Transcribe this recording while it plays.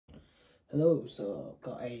Hello, so I've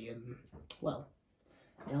got a, well,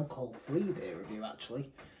 an alcohol-free beer review actually.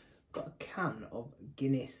 Got a can of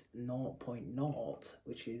Guinness 0.0,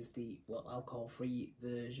 which is the, well, alcohol-free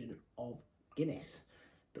version of Guinness,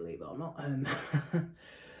 believe it or not.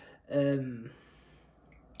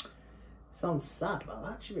 Sounds sad, but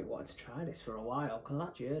I've actually been wanting to try this for a while, because I've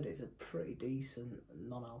actually heard it's a pretty decent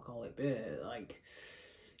non-alcoholic beer. Like,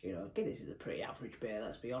 you know, Guinness is a pretty average beer,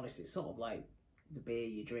 let's be honest. It's sort of like the beer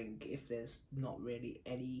you drink if there's not really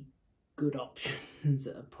any good options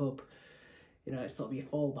at a pub. You know, it's sort of your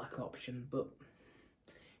fallback option, but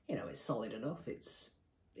you know, it's solid enough. It's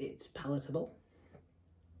palatable.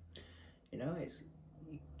 You know,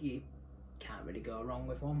 you can't really go wrong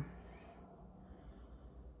with one.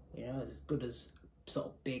 You know, it's as good as sort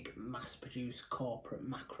of big mass-produced corporate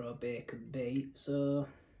macro beer can be. So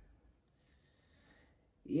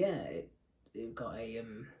yeah, it got a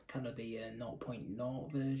kind of the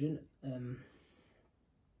 0.0 version.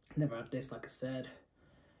 Never had this, like I said.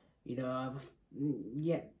 You know, I've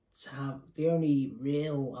yet to have the only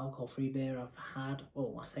real alcohol-free beer I've had.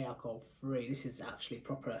 Oh, I say alcohol-free. This is actually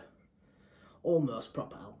proper, almost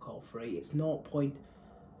proper alcohol-free. It's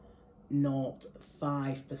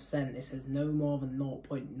 0.05%. It says no more than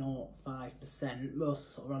 0.05%. Most are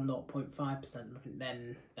sort of around 0.5%. I think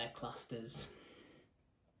then they're classed as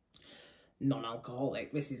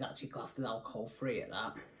non-alcoholic. This is actually classed as alcohol-free at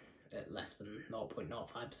that, at less than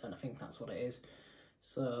 0.05%. I think that's what it is.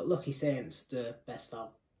 So Lucky Saint's the best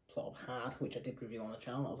I've sort of had, which I did review on the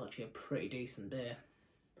channel. That was actually a pretty decent beer.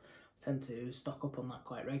 I tend to stock up on that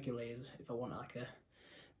quite regularly as if I want like a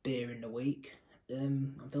beer in the week.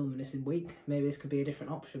 I'm filming this in week. Maybe this could be a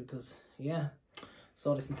different option because, yeah,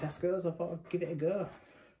 saw this in Tesco's. I thought I'd give it a go.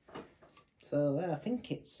 So I think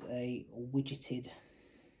it's a widgeted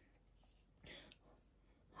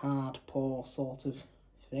hard pour sort of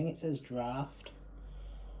thing. It says Draught.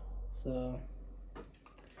 So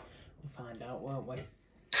we'll find out, won't we?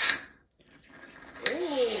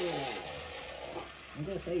 Oh, I'm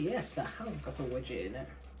going to say yes, that has got a widget in it.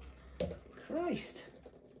 Christ.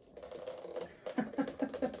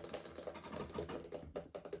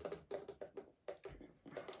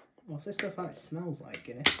 What's this stuff actually smells like,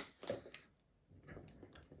 Guinness?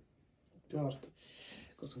 God,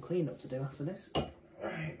 got some clean up to do after this.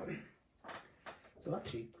 Right. So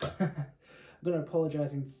actually, I'm going to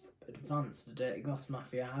apologise in advance to Dirty Glass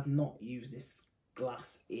Mafia. I have not used this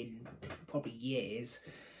glass in probably years,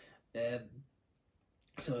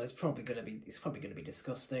 so it's probably going to be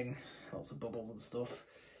disgusting. Lots of bubbles and stuff.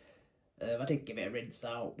 I did give it a rinse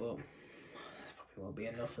out, but it probably won't be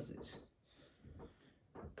enough as it's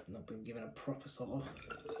not been given a proper sort of.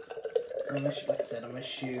 So like I said, I'm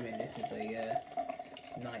assuming this is a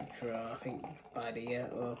nitro. I think by the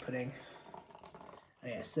opening. Oh,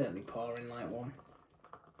 yeah, certainly pouring like one.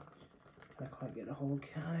 Can't quite get the whole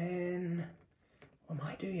can in. I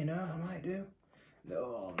might do, you know, I might do.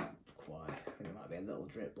 No, not quite. I think there might be a little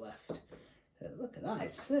drip left. Look at that,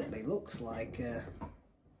 it certainly looks like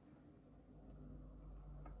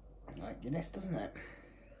Guinness, doesn't it?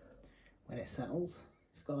 When it settles.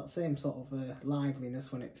 It's got that same sort of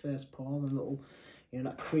liveliness when it first pours, a little, you know,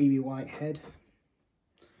 that creamy white head.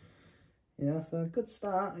 You know, so a good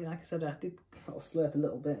start. Like I said, I did sort of slurp a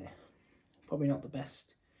little bit. Probably not the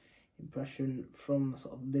best impression from the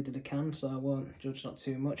sort of lid of the can, so I won't judge not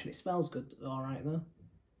too much. And it smells good, alright though.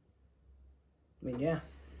 I mean, yeah.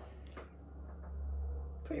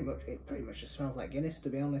 It pretty much just smells like Guinness, to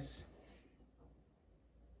be honest.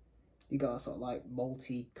 You got a sort of like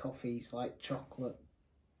malty coffee, like chocolate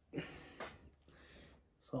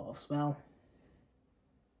sort of smell.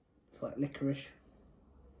 It's like licorice.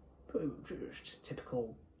 Pretty much just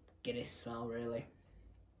typical Guinness smell, really.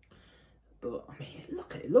 But I mean,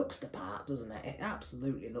 look at it. Looks the part, doesn't it? It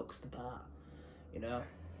absolutely looks the part. You know,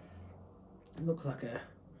 it looks like a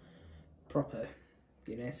proper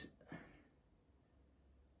Guinness.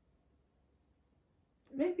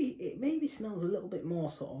 It maybe smells a little bit more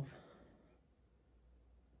sort of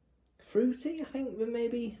fruity, I think, than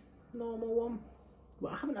maybe normal one.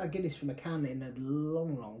 But I haven't had Guinness from a can in a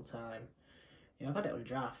long time. You know, I've had it on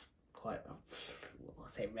draft quite, well, I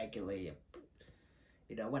say regularly.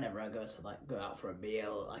 You know, whenever I go to like go out for a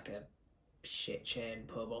meal, like a shit chain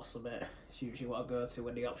pub or something, it's usually what I go to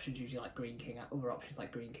when the options usually like Green King, other options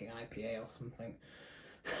like Green King IPA or something,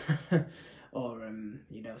 or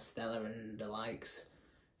you know, Stella and the likes.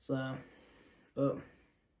 So, but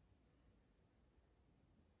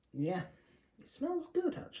yeah, it smells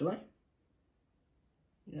good actually.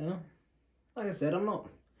 You know, like I said,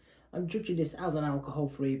 I'm judging this as an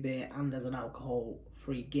alcohol-free beer and as an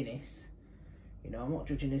alcohol-free Guinness. You know, I'm not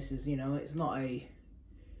judging this as, you know, it's not a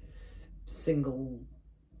single,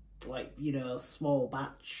 like, you know, small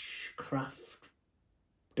batch craft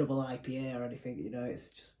double IPA or anything, you know, it's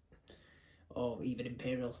just, or even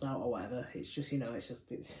Imperial Stout or whatever. It's just, you know, it's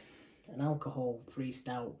an alcohol-free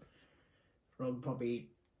stout from probably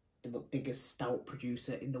the biggest stout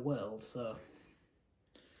producer in the world. So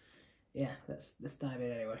yeah, let's dive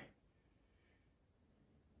in anyway.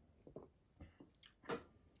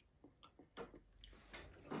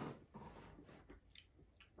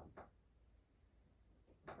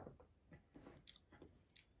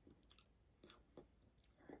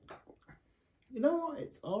 You know what?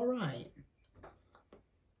 It's all right.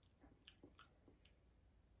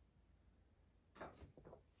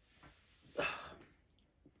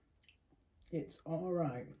 It's all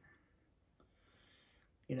right.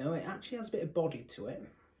 You know, it actually has a bit of body to it.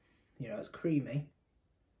 You know, it's creamy.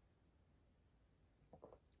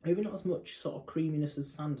 Maybe not as much sort of creaminess as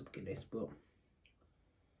standard Guinness, but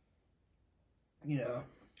you know,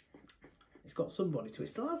 it's got some body to it.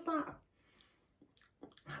 Still has that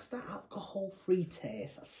alcohol-free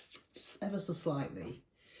taste. That's ever so slightly.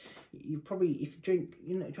 You probably, if you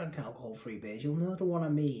drank alcohol-free beers, you'll know the one I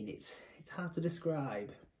mean. It's hard to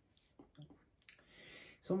describe.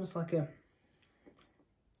 It's almost like a,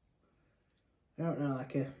 I don't know,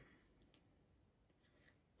 like a,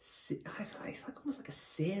 it's like almost like a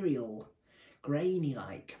cereal, grainy,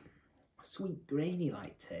 like a sweet grainy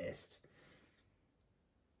like taste.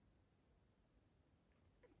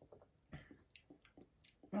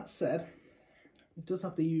 That said, it does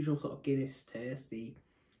have the usual sort of Guinness taste, you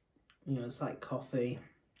know, it's like coffee.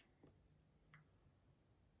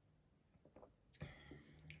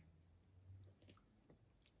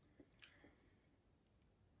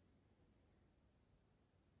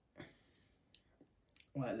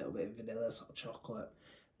 Like a little bit of vanilla, sort of chocolate,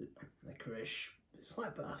 licorice. It's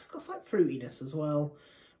got slight fruitiness as well,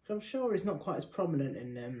 which I'm sure is not quite as prominent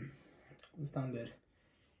in the standard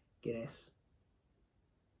Guinness.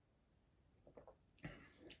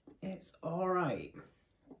 It's alright.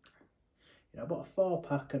 You know, I bought a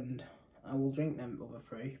 4-pack and I will drink them other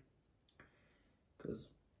 3. Because,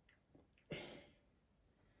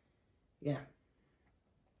 yeah,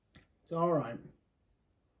 it's alright.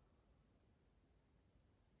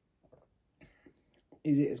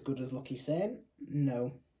 Is it as good as Lucky Saint?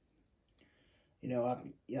 No. You know,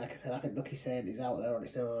 like I said, I think Lucky Saint is out there on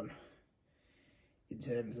its own in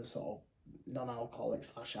terms of sort of non-alcoholic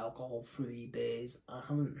 / alcohol-free beers. I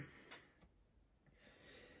haven't,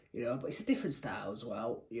 you know, but it's a different style as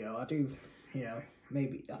well. You know, I do, you know,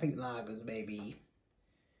 maybe, I think lagers maybe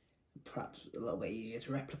perhaps a little bit easier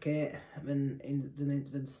to replicate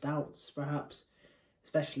than stouts, perhaps.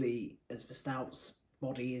 Especially as for stouts,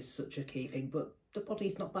 body is such a key thing, but the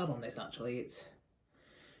body's not bad on this actually. It's,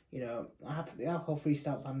 you know, I have the alcohol-free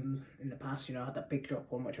stouts in the past, you know, I had that Big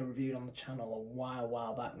Drop one which I reviewed on the channel a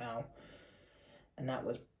while back now, and that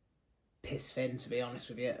was piss thin, to be honest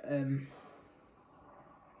with you.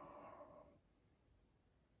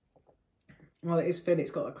 Well, it is thin,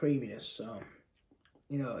 it's got a creaminess, so,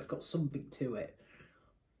 you know, it's got something to it.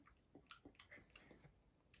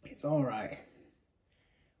 It's alright.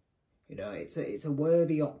 You know, it's a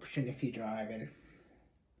worthy option if you're driving.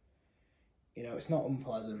 You know, it's not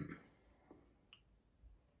unpleasant.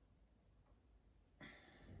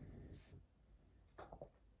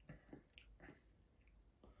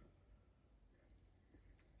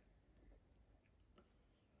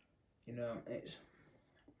 You know, it's,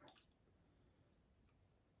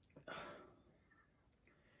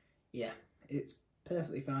 yeah, it's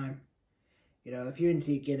perfectly fine. You know, if you're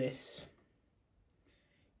into your Guinness,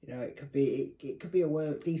 you know, it could be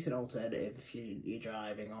a decent alternative if you're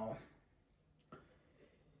driving or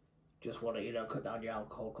just want to, you know, cut down your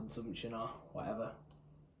alcohol consumption or whatever.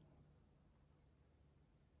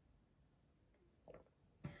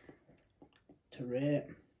 To rate,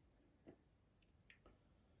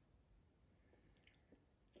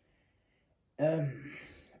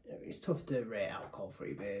 it's tough to rate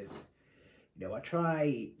alcohol-free beers. You know, I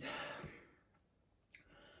try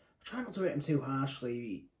not to rate them too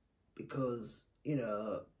harshly because, you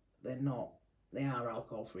know, they are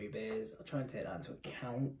alcohol-free beers. I try and take that into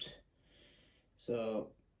account. So,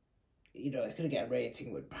 you know, it's going to get a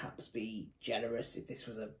rating would perhaps be generous if this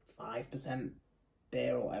was a 5%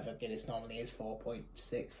 beer or whatever. Guinness normally is 4.6,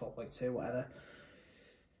 4.2, whatever.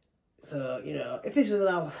 So, you know, if this was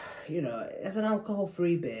as an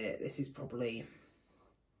alcohol-free beer, this is probably,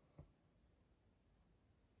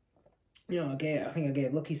 you know, I think I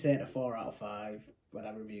gave Lucky Saint a 4 out of 5 when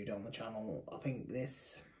I reviewed on the channel. I think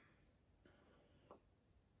this,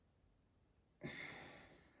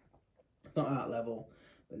 Not at that level,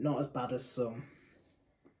 but not as bad as some.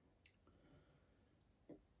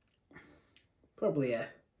 Probably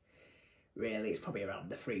it's probably around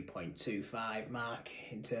the 3.25 mark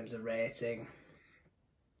in terms of rating.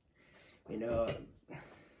 You know,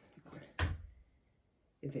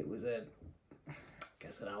 if it was an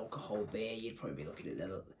alcohol beer, you'd probably be looking at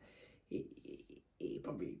you're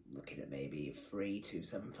probably looking at maybe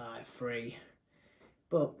 2.75, 3.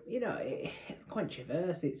 But you know, it's quench your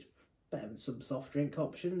thirst. It's better than some soft drink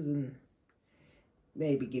options, and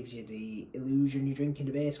maybe gives you the illusion you're drinking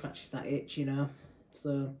a beer, scratches that itch, you know.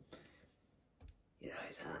 So you know,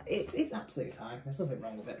 it's absolutely fine. There's nothing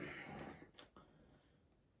wrong with it.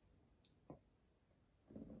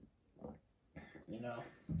 You know,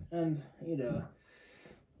 and you know,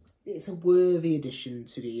 it's a worthy addition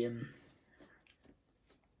to the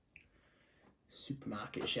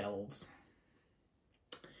supermarket shelves.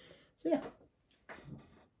 So yeah,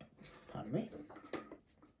 pardon me. Is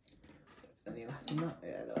there any left in that?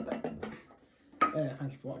 Yeah, a little bit.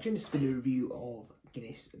 Thank you for watching. This has been a review of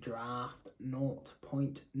Guinness Draught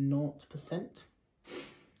 0.0%,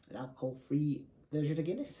 an alcohol-free version of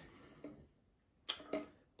Guinness.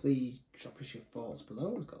 Please drop us your thoughts below.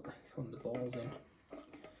 We've got one of the balls in.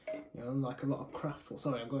 You know, like a lot of craft.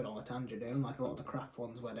 Sorry, I'm going on a tangent here. Like a lot of the craft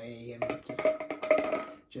ones where they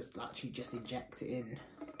just inject it in.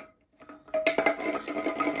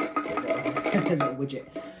 A little widget.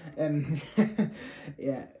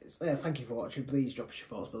 Yeah. So, thank you for watching. Please drop us your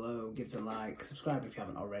thoughts below. Give us a like. Subscribe if you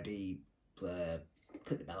haven't already. Click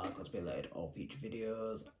the bell icon to be alerted of future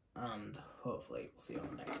videos. And hopefully we'll see you on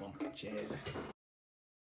the next one. Cheers.